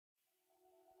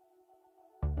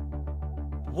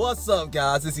What's up,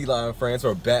 guys? It's Eli and Friends.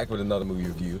 We're back with another movie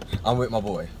review. I'm with my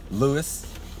boy Lewis,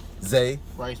 Zay,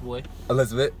 Rice Boy,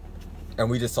 Elizabeth, and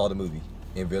we just saw the movie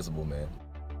Invisible Man.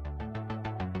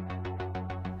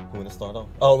 Who wanna start off?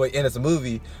 Oh wait, and it's a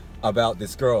movie about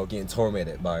this girl getting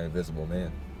tormented by an invisible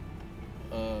man.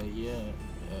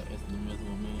 It's the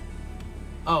Invisible Man.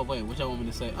 Oh wait, what y'all want me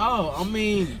to say? Oh, I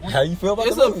mean, How you feel about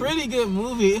it's the a movie? pretty good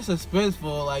movie. It's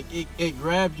suspenseful. Like it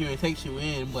grabs you and takes you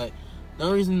in. But the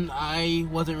only reason I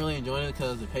wasn't really enjoying it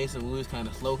because the pace of the movie is kind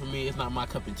of slow for me. It's not my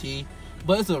cup of tea.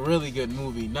 But it's a really good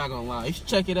movie. Not gonna lie, you should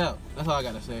check it out. That's all I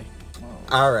gotta say.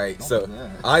 Alright, so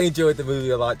I enjoyed the movie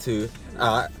a lot too.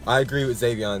 I agree with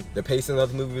Xavier. The pacing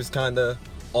of the movie was kind of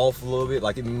off a little bit.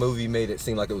 Like the movie made it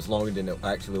seem like it was longer than it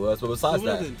actually was. But besides Some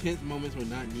of that, those intense moments were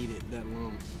not needed that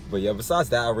long. but yeah, besides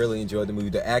that, I really enjoyed the movie.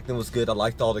 The acting was good. I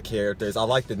liked all the characters. I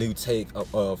liked the new take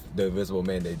of the Invisible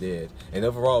Man they did. And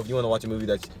overall, if you want to watch a movie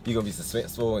that you're gonna be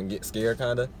suspenseful and get scared,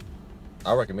 kinda,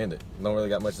 I recommend it. Don't really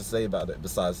got much to say about it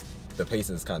besides the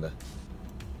pacing is kinda,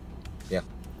 yeah.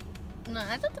 No,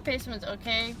 I thought the pacing was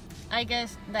okay. I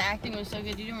guess the acting was so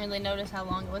good you didn't really notice how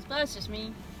long it was, but that's just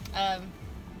me. I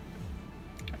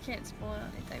can't spoil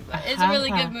anything, but it's a really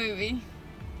good movie.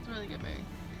 It's a really good movie.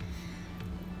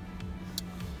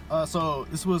 So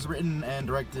this was written and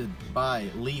directed by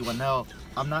Leigh Whannell.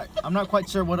 I'm not quite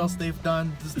sure what else they've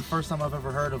done. This is the first time I've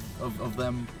ever heard of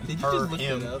them. Did you her, just look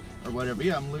him, it up? or whatever.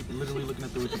 Yeah, I'm literally looking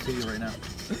at the Wikipedia right now.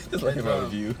 Just like my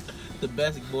review. The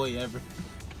best boy ever.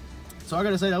 So I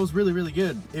gotta say that was really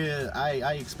good.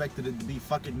 I expected it to be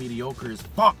fucking mediocre as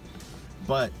fuck,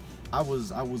 but I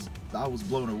was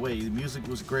blown away. The music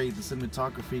was great, the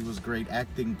cinematography was great,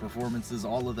 acting, performances,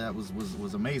 all of that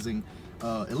was amazing.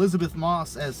 Elizabeth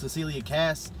Moss as Cecilia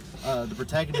Cass, the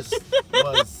protagonist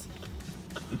was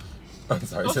I'm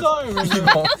sorry. I'm sis. sorry, Keep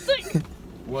going.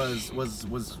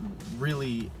 was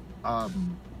really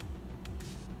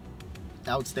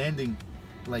outstanding.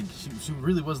 Like she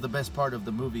really was the best part of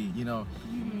the movie, you know.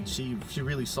 She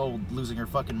really sold losing her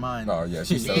fucking mind. Oh yeah,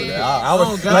 she's so Yeah. good. I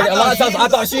was Oh, God. like a lot of times I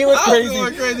thought she was crazy.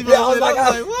 going crazy. Yeah, I was like,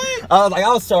 what? I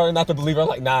was starting not to believe her. I was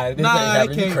like, nah, this ain't Nah, it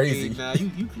happening. You can't crazy. be. Nah, you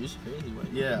just crazy.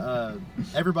 Right? Yeah,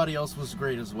 everybody else was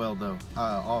great as well, though.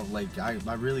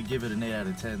 I really give it an 8 out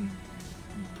of 10.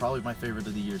 Probably my favorite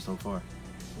of the year so far.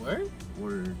 Word?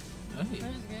 Word. Hey.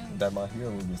 That was good. That My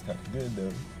Hero movie is kind of good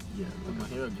though. Yeah. My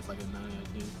hero gets like a 9 out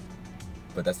of 10.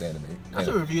 But that's the anime. I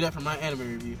should review that for my anime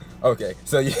review. Okay,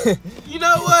 so yeah. You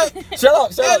know what? Shut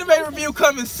up. Anime review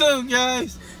coming soon,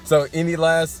 guys. So any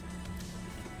last?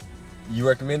 You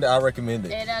recommend it? I recommend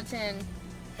it. 8 out of 10.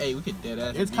 Hey, we could dead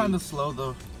ass. It's kind of slow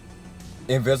though.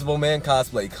 Invisible Man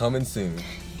cosplay coming soon.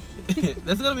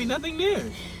 That's gonna be nothing there.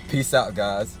 Peace out,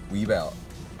 guys. Weeb out.